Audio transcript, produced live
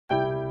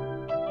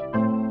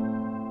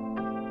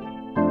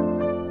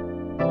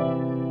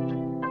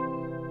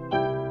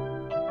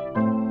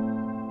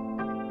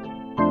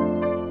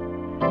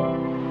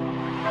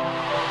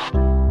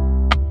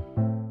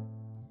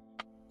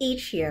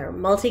Each year,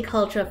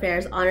 Multicultural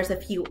Affairs honors a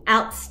few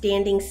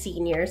outstanding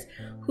seniors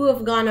who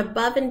have gone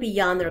above and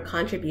beyond their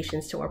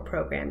contributions to our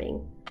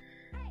programming.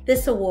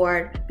 This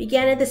award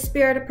began in the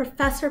spirit of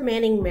Professor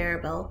Manning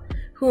Marable,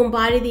 who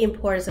embodied the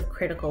importance of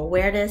critical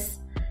awareness,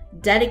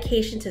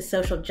 dedication to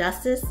social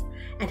justice,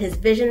 and his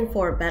vision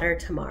for a better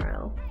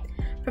tomorrow.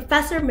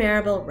 Professor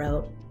Marable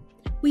wrote,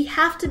 "We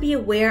have to be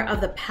aware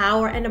of the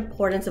power and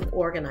importance of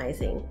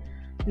organizing,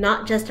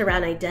 not just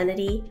around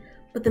identity,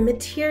 but the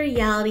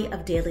materiality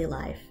of daily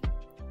life.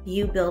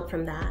 You build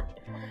from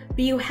that, but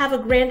you have a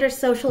grander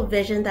social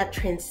vision that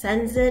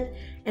transcends it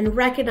and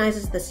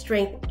recognizes the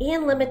strength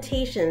and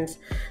limitations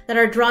that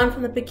are drawn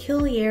from the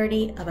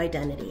peculiarity of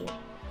identity."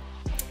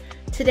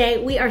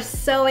 Today, we are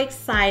so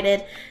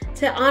excited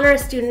to honor a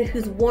student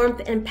whose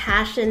warmth and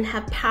passion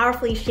have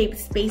powerfully shaped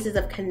spaces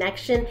of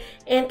connection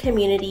and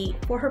community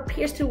for her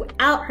peers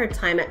throughout her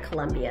time at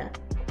Columbia.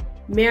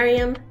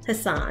 Maryam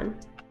Hassan.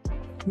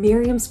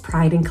 Maryam's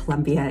pride in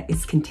Columbia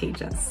is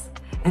contagious,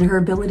 and her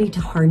ability to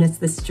harness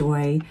this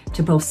joy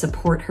to both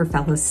support her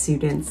fellow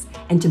students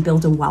and to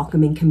build a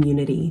welcoming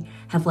community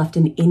have left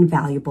an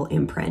invaluable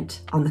imprint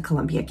on the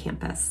Columbia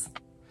campus.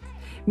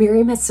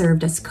 Maryam has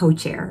served as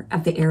co-chair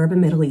of the Arab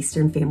and Middle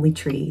Eastern Family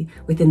Tree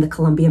within the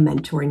Columbia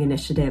Mentoring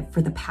Initiative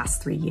for the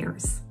past 3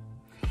 years.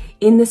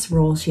 In this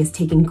role, she has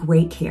taken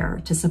great care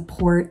to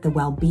support the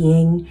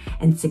well-being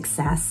and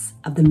success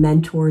of the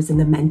mentors and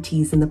the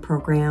mentees in the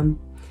program.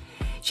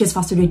 She has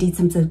fostered a deep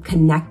sense of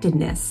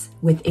connectedness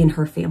within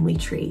her family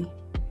tree,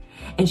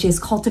 and she has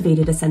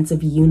cultivated a sense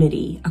of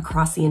unity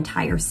across the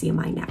entire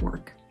CMI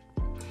network.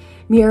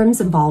 Maryam's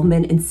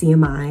involvement in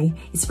CMI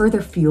is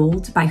further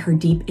fueled by her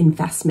deep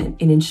investment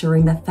in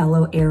ensuring that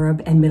fellow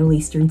Arab and Middle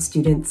Eastern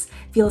students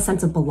feel a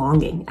sense of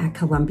belonging at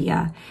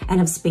Columbia and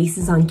have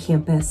spaces on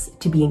campus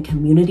to be in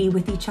community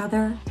with each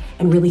other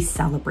and really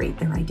celebrate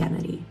their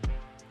identity.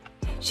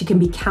 She can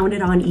be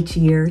counted on each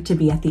year to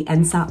be at the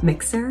NSOP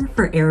mixer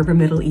for Arab and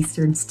Middle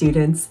Eastern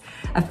students,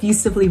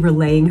 effusively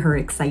relaying her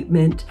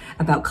excitement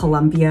about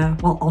Columbia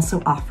while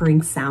also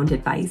offering sound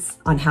advice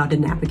on how to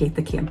navigate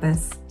the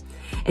campus.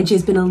 And she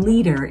has been a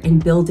leader in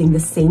building the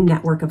same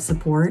network of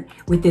support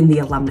within the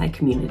alumni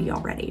community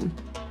already.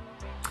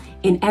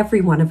 In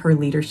every one of her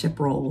leadership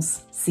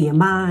roles,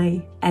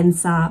 CMI,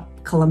 NSOP,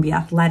 Columbia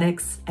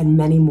Athletics, and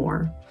many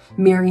more,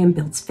 Maryam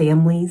builds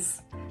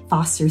families,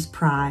 fosters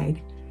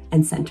pride,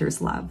 and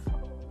centers love.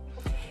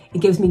 It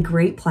gives me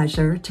great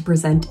pleasure to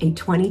present a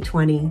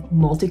 2020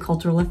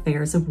 Multicultural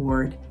Affairs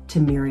Award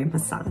to Maryam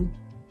Hassan.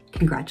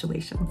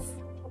 Congratulations.